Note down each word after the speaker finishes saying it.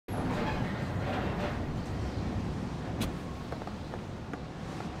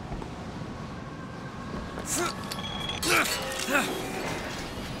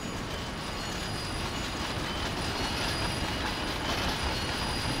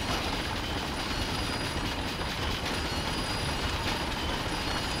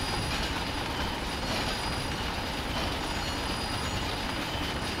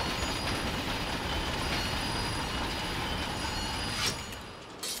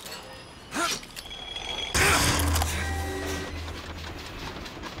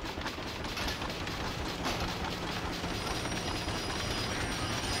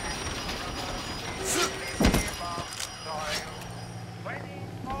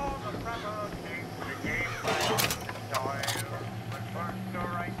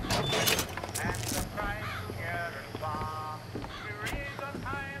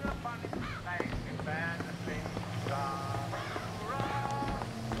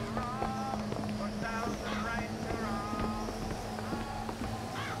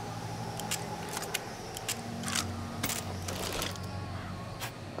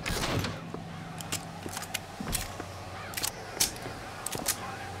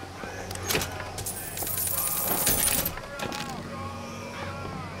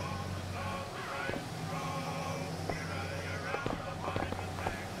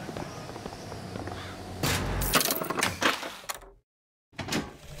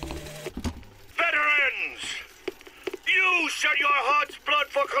shed your heart's blood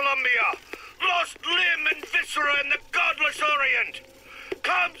for Columbia, lost limb and viscera in the godless Orient.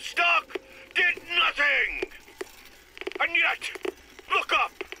 Comstock did nothing. And yet, look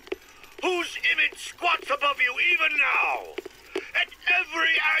up. Whose image squats above you even now? At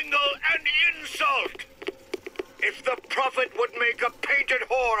every angle and insult. If the prophet would make a painted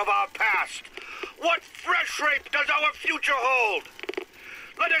whore of our past, what fresh rape does our future hold?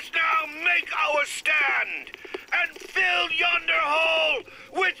 Let us now make our stand and fill yonder hole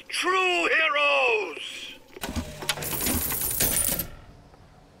with true heroes.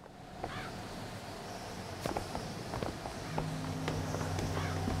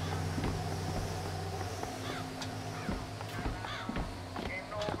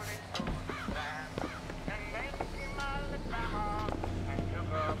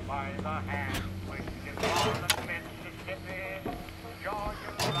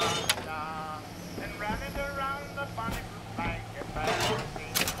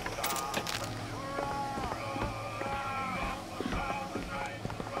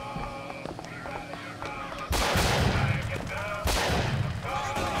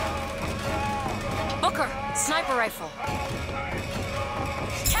 Sniper rifle.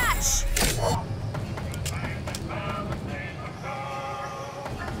 Catch!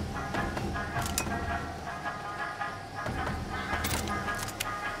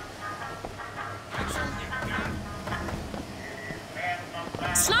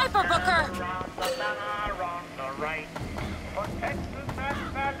 Sniper, Booker!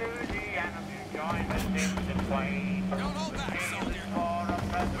 Don't hold back, soldier.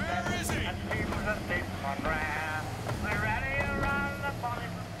 Where is he?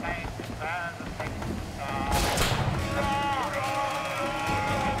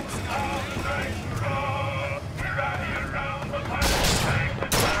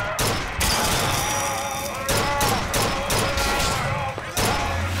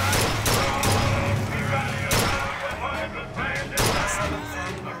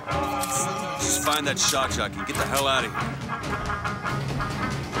 Just find that shock jockey and get the hell out of here.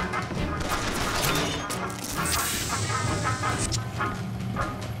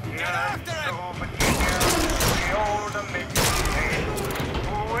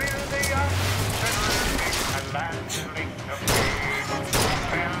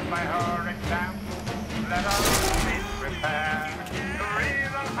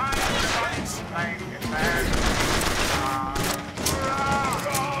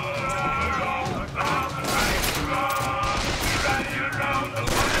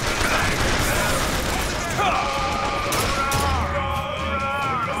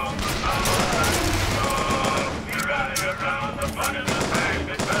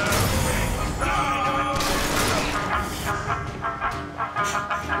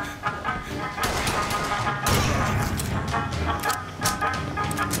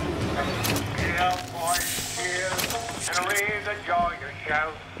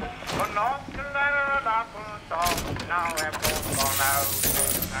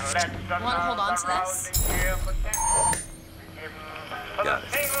 Want to hold on to this? Got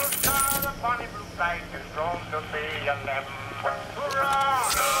it.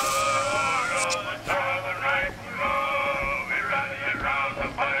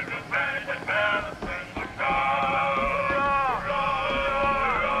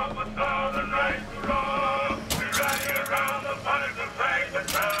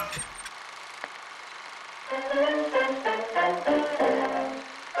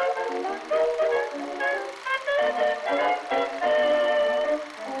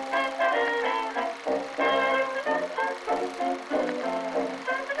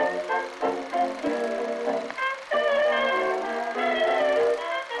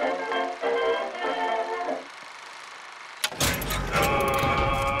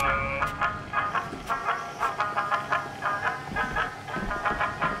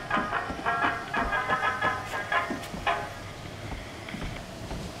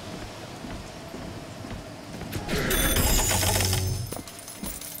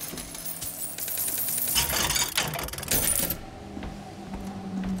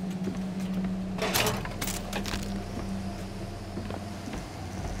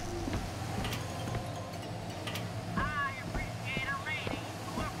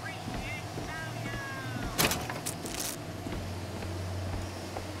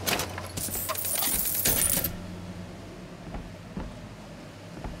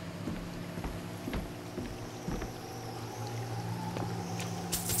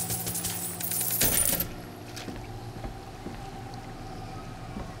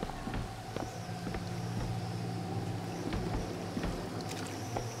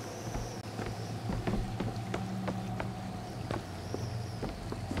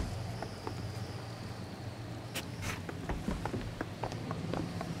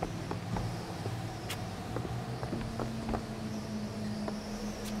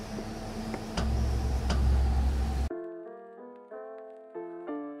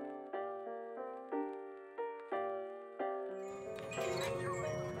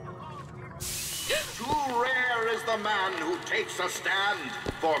 Too rare is the man who takes a stand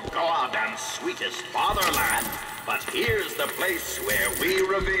for God and sweetest fatherland. But here's the place where we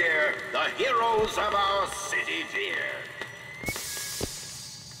revere the heroes of our city dear.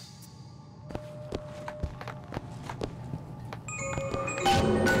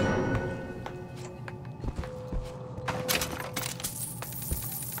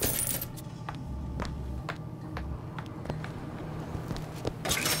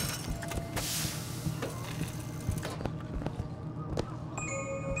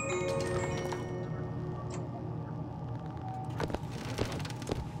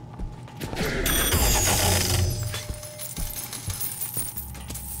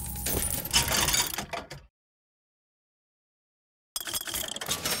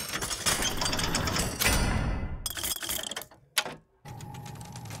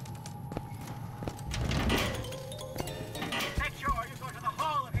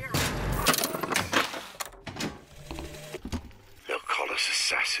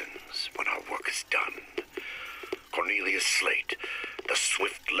 Assassins when our work is done. Cornelius Slate, the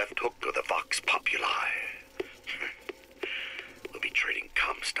swift left hook of the Vox Populi. We'll be trading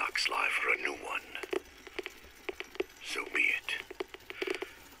Comstock's life for a new one. So be it.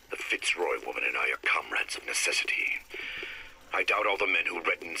 The Fitzroy woman and I are comrades of necessity. I doubt all the men who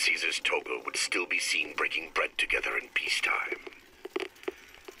reddened Caesar's toga would still be seen breaking bread together in peacetime.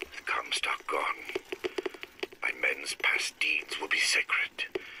 With Comstock gone, my men's past deeds will be sacred,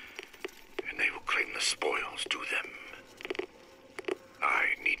 and they will claim the spoils due them.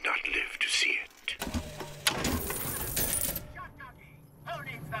 I need not live to see it. Who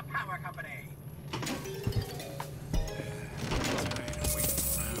needs the power company?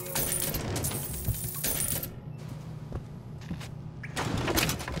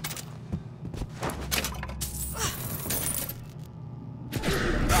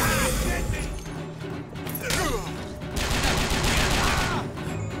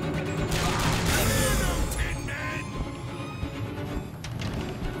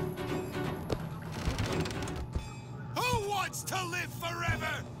 To live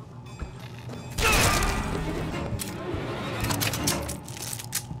forever!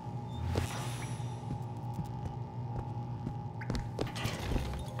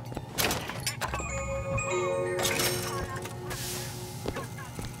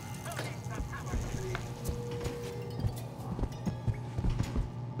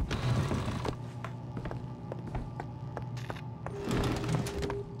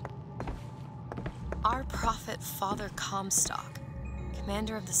 Our prophet, Father Comstock,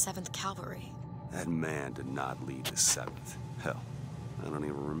 commander of the 7th Cavalry. That man did not lead the 7th. Hell, I don't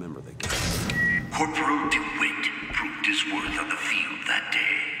even remember the guy. Corporal DeWitt proved his worth on the field that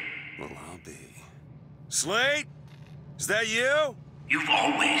day. Well, I'll be. Slate? Is that you? You've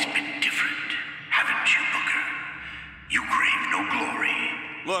always been different, haven't you, Booker? You crave no glory.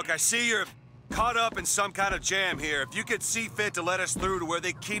 Look, I see you're caught up in some kind of jam here. If you could see fit to let us through to where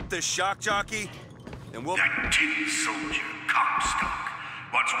they keep this shock jockey, then we'll... That tin soldier, Comstock,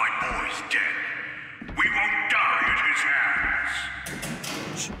 once my boy's dead. We won't die at his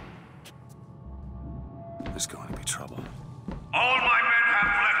hands. There's going to be trouble. All my men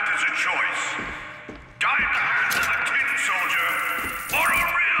have left is a choice. Die at the hands of a tin soldier, or a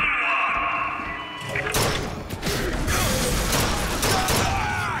real one!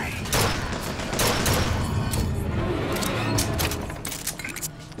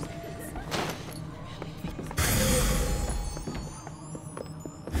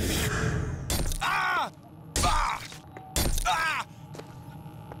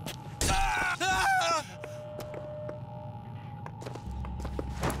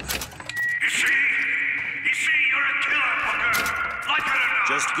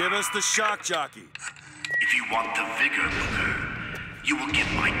 Just give us the shock jockey. If you want the vigor, Booker, you will give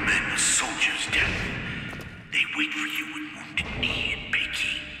my men a soldier's death. They wait for you with wounded knee and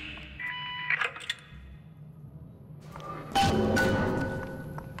Bakey.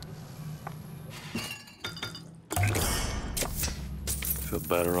 Feel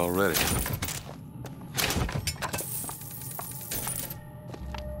better already.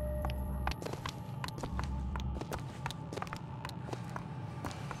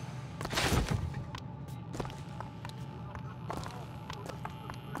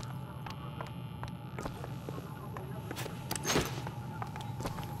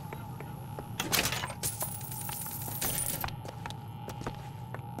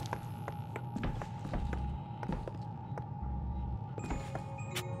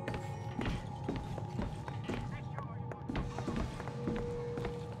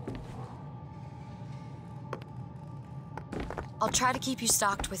 I'll try to keep you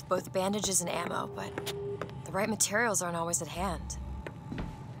stocked with both bandages and ammo, but the right materials aren't always at hand.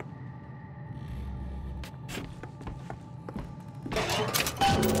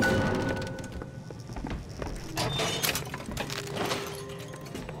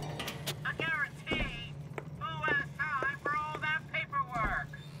 I guarantee. Who has time for all that paperwork?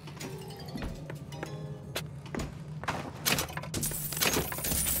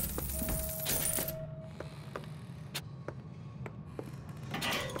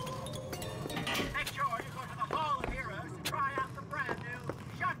 Make sure you go to the Hall of Heroes and try out the brand new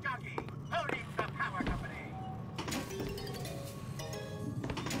Shock Jockey. Who needs the power company?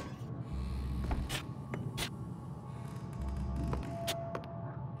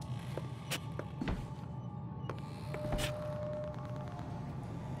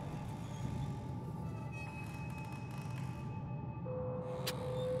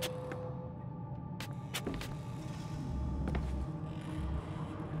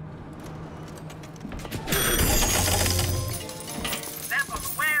 Sample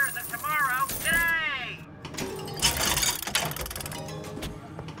the wares of tomorrow today!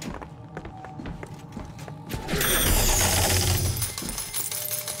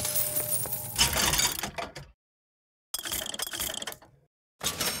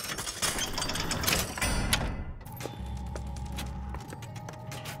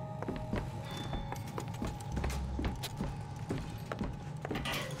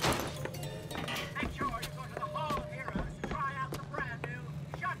 Make sure you go to the Hall of Heroes and try out the brand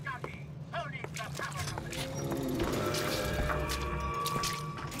new Shock Jockey. Who needs the power company?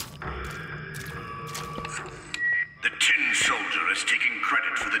 The Tin Soldier is taking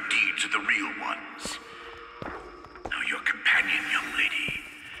credit for the deeds of the real ones. Now, your companion, young lady,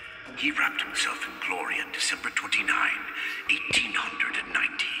 he wrapped himself in glory on December 29,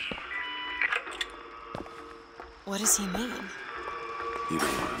 1890. What does he mean? You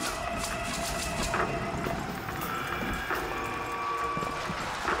don't want to know.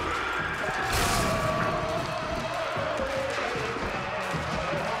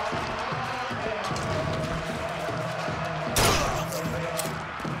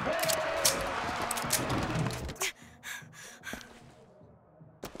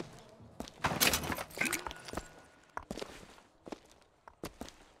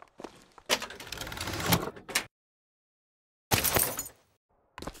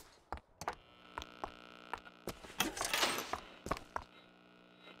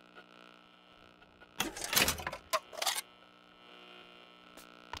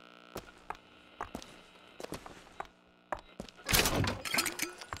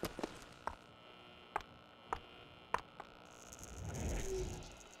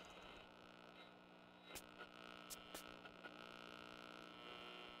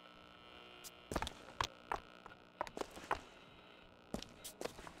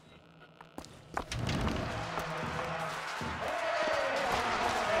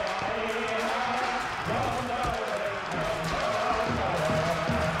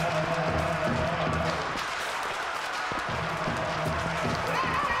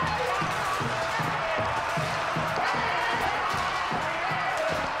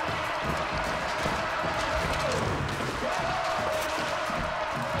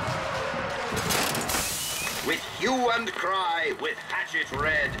 With hue and cry, with hatchet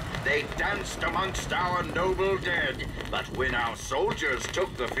red, they danced amongst our noble dead. But when our soldiers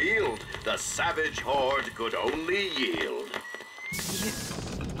took the field, the savage horde could only yield.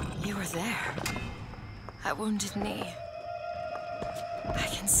 You were there. That wounded knee. I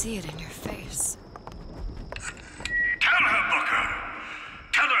can see it in your face. Tell her, Booker!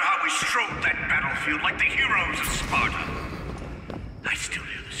 Tell her how we strode that battlefield like the heroes of Sparta. I still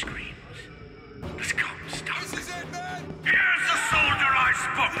hear the screams. The Comstock. This is it, man! Here's the soldier I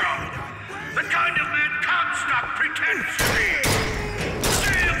spoke of! The kind of man Comstock pretends to be!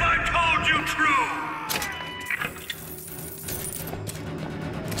 See if I told you true!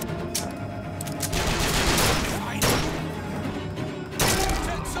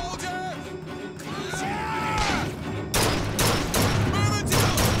 Tin Soldier! Move it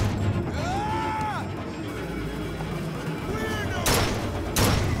down!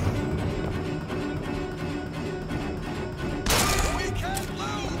 We can't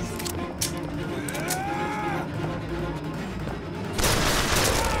lose!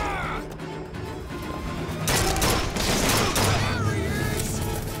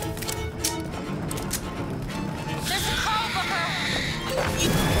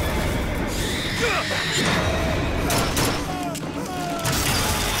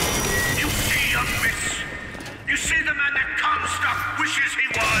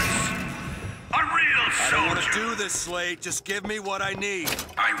 this, Slate. Just give me what I need.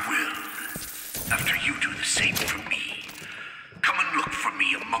 I will. After you do the same for me. Come and look for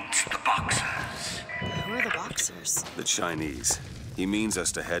me amongst the boxers. Who are the boxers? The Chinese. He means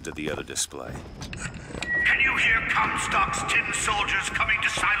us to head to the other display. Can you hear Comstock's tin soldiers coming to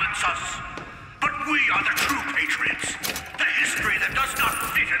silence us? But we are the true patriots. The history that does not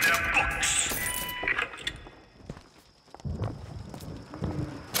fit in their books.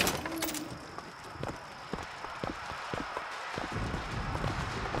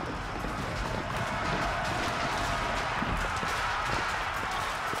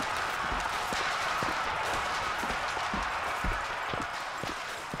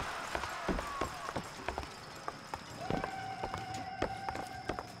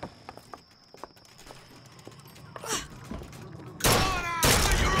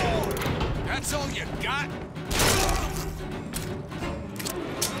 That's all you got?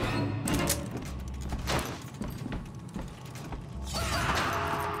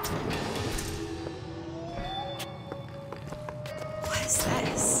 What is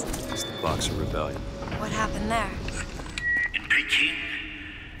this? It's the Boxer Rebellion. What happened there? In Peking,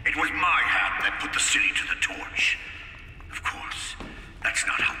 it was my hat that put the city to the torch. Of course, that's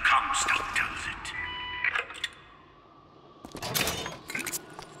not how Comstock tells it.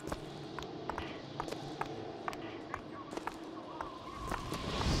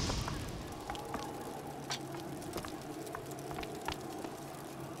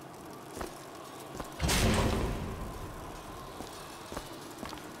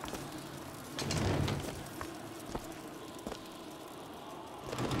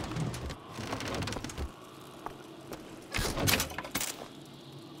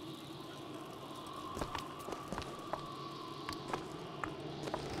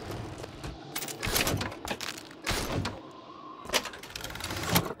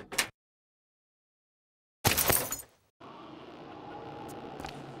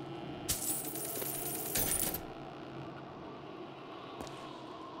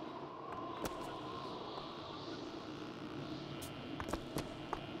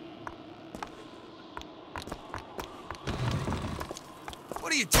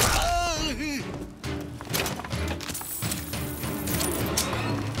 What are you doing?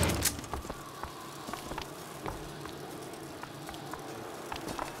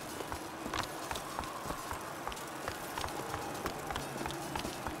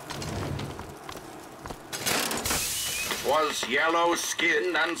 Was yellow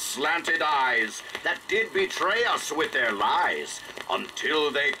skin and slanted eyes that did betray us with their lies until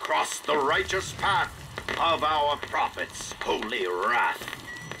they crossed the righteous path of our prophet's holy wrath.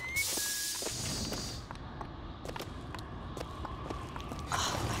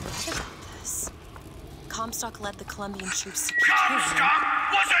 Oh, I read about this. Comstock led the Colombian troops to Peking. Comstock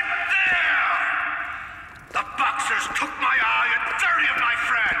wasn't there! The boxers took my eye and 30 of my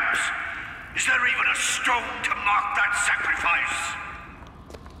friends! Is there even a stone to mark that sacrifice?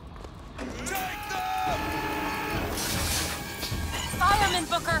 Take them! Fireman,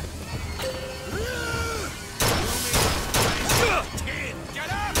 Booker!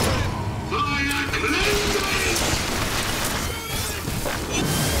 Get up!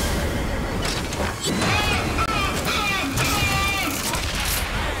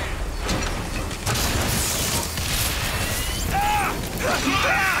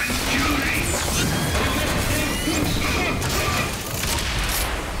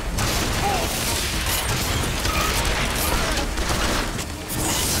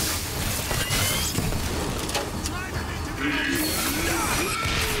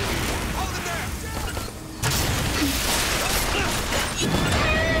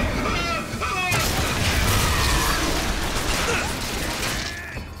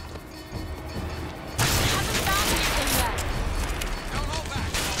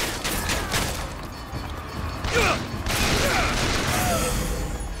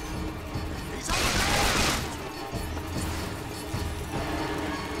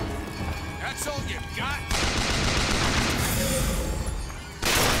 That's all you got?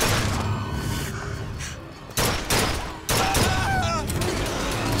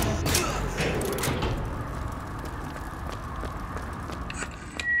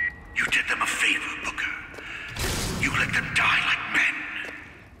 You did them a favor, Booker. You let them die like men.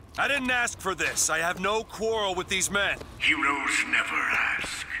 I didn't ask for this. I have no quarrel with these men. Heroes never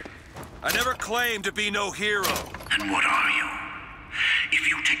ask. I never claimed to be no hero. And what are you? If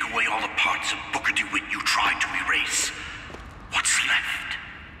you take away all the parts of Booker DeWitt you tried to erase, what's left?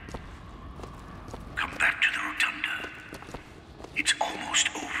 Come back to the rotunda. It's almost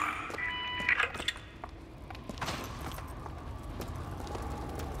over.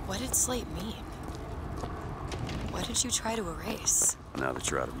 What did Slate mean? What did you try to erase? Now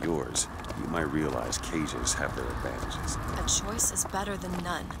that you're out of yours, you might realize cages have their advantages. A choice is better than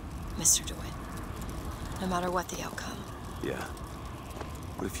none, Mr. DeWitt. No matter what the outcome. Yeah.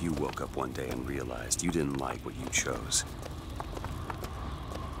 What if you woke up one day and realized you didn't like what you chose?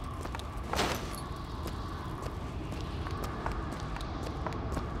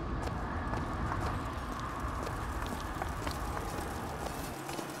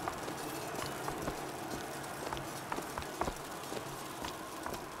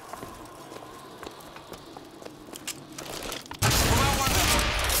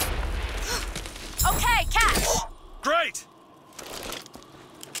 Okay, catch! Great!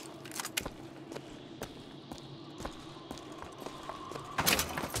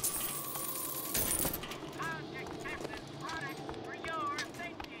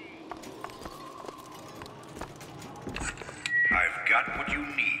 I've got what you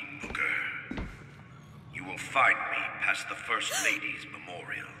need, Booker. You will find me past the First Lady's